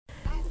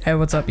Hey,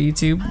 what's up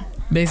YouTube?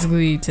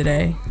 Basically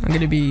today I'm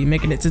going to be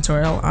making a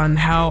tutorial on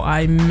how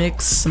I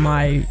mix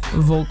my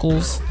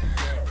vocals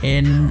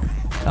in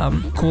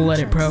Cool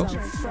Edit Pro.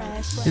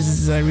 This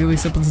is a really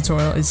simple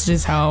tutorial. It's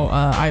just how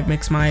I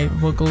mix my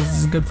vocals.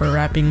 This is good for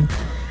rapping.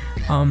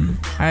 I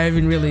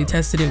haven't really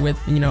tested it with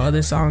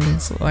other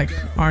songs like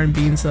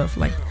R&B and stuff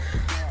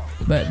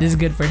but this is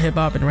good for hip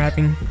hop and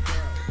rapping.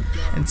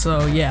 And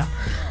so yeah,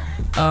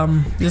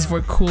 this is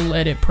for Cool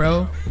Edit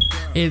Pro.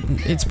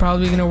 It's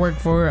probably gonna work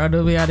for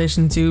Adobe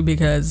Audition too,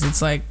 because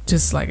it's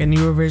just like a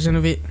newer version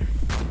of it.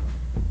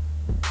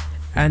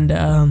 And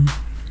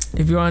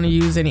if you want to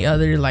use any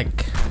other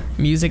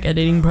music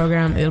editing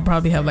program, it'll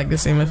probably have the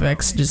same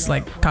effects, just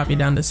copy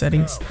down the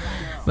settings.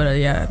 But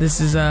yeah,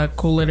 this is a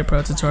Cool Edit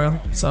Pro tutorial,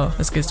 so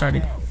let's get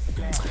started.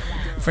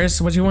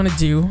 First, what you want to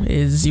do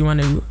is you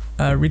want to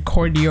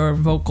record your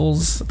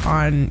vocals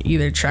on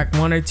either track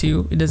 1 or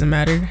 2. It doesn't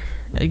matter.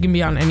 It can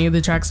be on any of the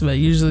tracks, but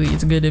usually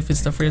it's good if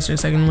it's the first or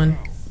second one.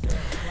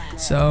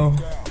 So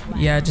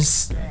yeah,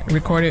 just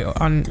record it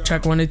on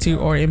track 1 or 2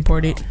 or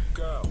import it.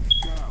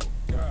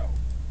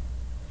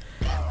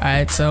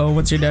 Alright, so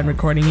once you're done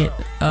recording it,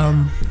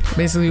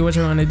 basically what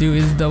you want to do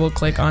is double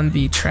click on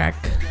the track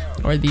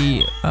or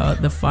the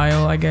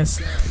file, I guess,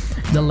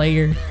 the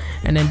layer,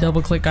 and then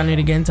double click on it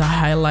again to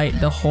highlight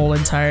the whole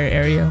entire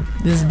area.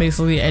 This is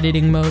basically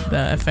editing mode,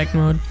 the effect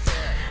mode.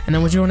 And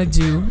then what you want to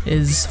do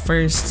is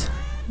first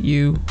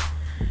you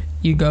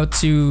go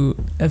to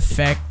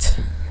effect,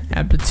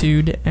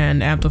 amplitude,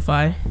 and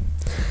amplify,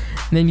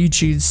 and then you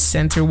choose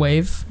center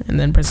wave and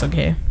then press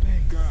OK.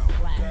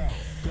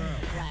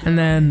 And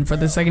then for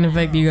the second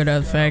effect, you go to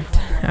effect,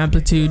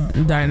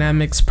 amplitude,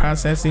 dynamics,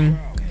 processing,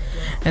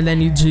 and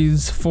then you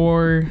choose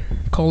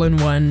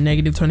 4:1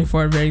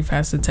 -24 very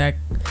fast attack.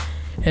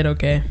 Hit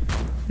OK.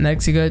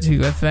 Next you go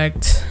to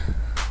effect,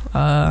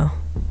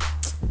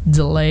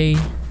 delay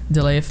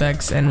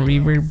effects, and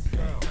reverb.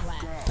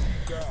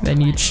 Then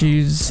you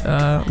choose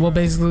well,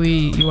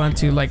 basically you want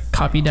to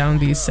copy down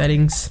these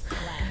settings.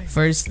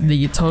 First,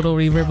 the total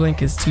reverb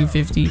length is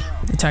 250,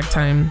 attack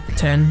time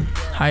 10,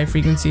 high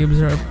frequency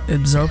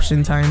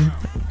absorption time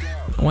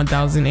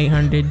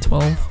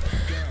 1812,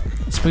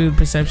 smooth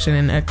perception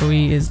and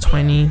echoey is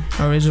 20,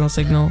 original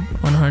signal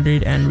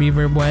 100, and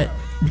reverb wet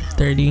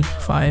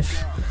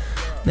 35.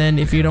 Then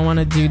if you don't want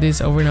to do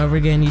this over and over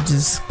again, you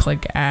just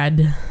click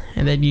add,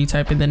 and then you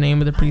type in the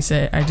name of the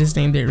preset. I just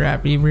named it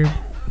rap reverb,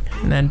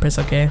 and then press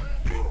OK.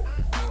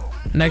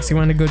 Next you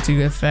want to go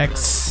to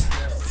effects,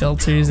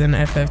 filters, and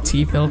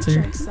FFT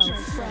filter.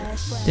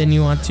 Then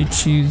you want to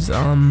choose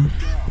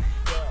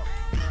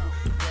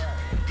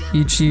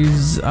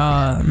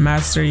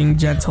mastering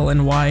gentle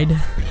and wide.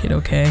 Hit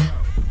OK.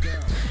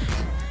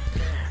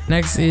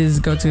 Next is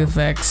go to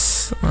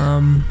effects,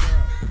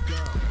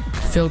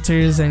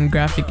 filters, and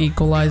graphic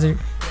equalizer.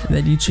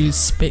 Then you choose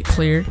spit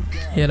clear.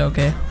 Hit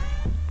OK.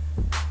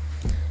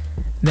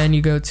 Then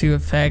you go to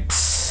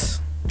effects,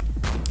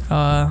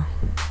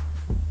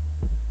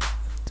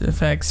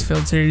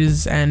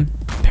 filters, and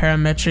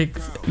parametric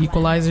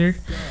equalizer,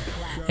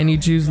 and you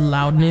choose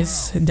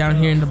loudness down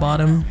here in the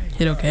bottom.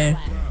 Hit OK.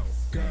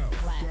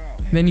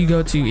 Then you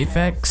go to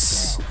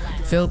effects,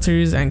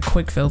 filters, and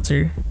quick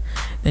filter.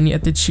 Then you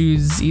have to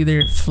choose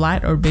either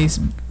flat or bass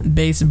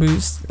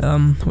boost,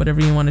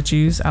 whatever you want to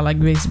choose. I like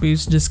bass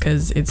boost just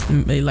because it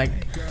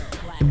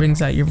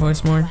brings out your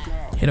voice more.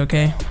 Hit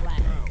OK.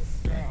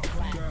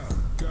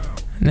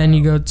 And then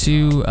you go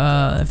to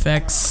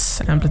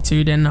effects,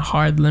 amplitude, and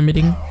hard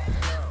limiting,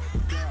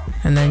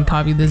 and then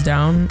copy this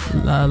down.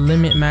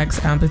 Limit max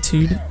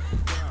amplitude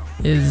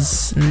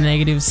is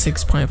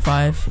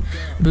 -6.5,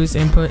 boost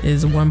input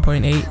is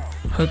 1.8,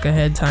 hook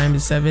ahead time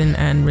is 7,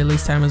 and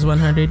release time is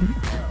 100.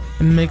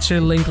 And make sure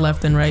link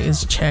left and right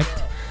is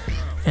checked,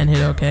 and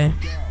hit OK.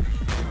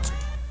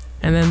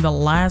 And then the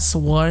last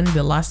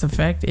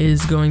effect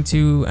is going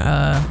to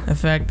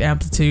effect,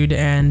 amplitude,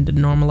 and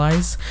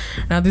normalize.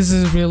 Now this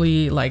is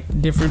really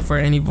different for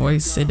any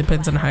voice. It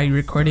depends on how you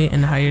record it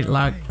and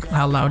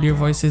how loud your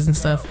voice is and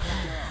stuff.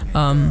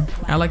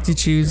 I like to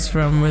choose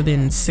from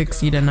within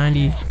 60 to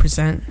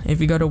 90%.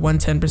 If you go to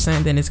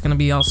 110%, then it's gonna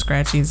be all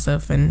scratchy and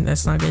stuff, and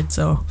that's not good.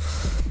 So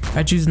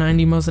I choose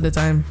 90 most of the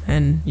time,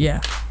 and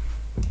yeah.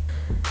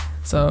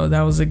 So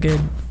that was a good.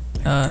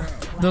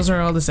 Those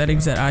are all the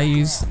settings that I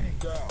use.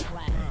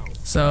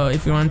 So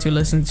if you want to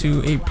listen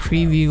to a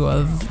preview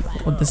of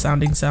what the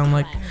settings sound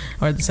like,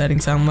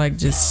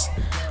 just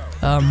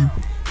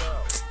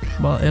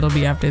well, it'll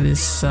be after this.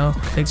 So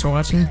thanks for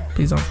watching.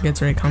 Please don't forget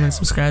to rate, comment,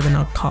 subscribe, and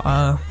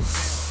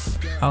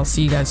I'll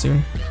see you guys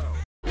soon.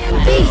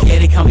 Yeah,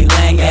 they call me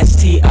Lang.